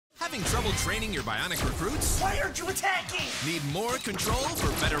Having trouble training your bionic recruits? Why aren't you attacking? Need more control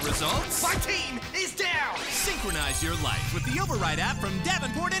for better results? My team is down! Synchronize your life with the Override app from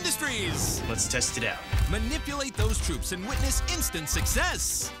Davenport Industries. Let's test it out. Manipulate those troops and witness instant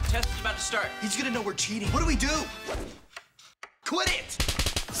success. Test is about to start. He's gonna know we're cheating. What do we do? Quit it!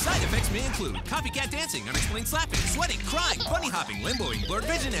 Side effects may include copycat dancing, unexplained slapping, sweating, crying, bunny hopping, limboing, blurred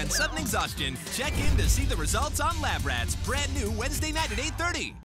vision, and sudden exhaustion. Check in to see the results on Lab Rats. Brand new Wednesday night at 8:30.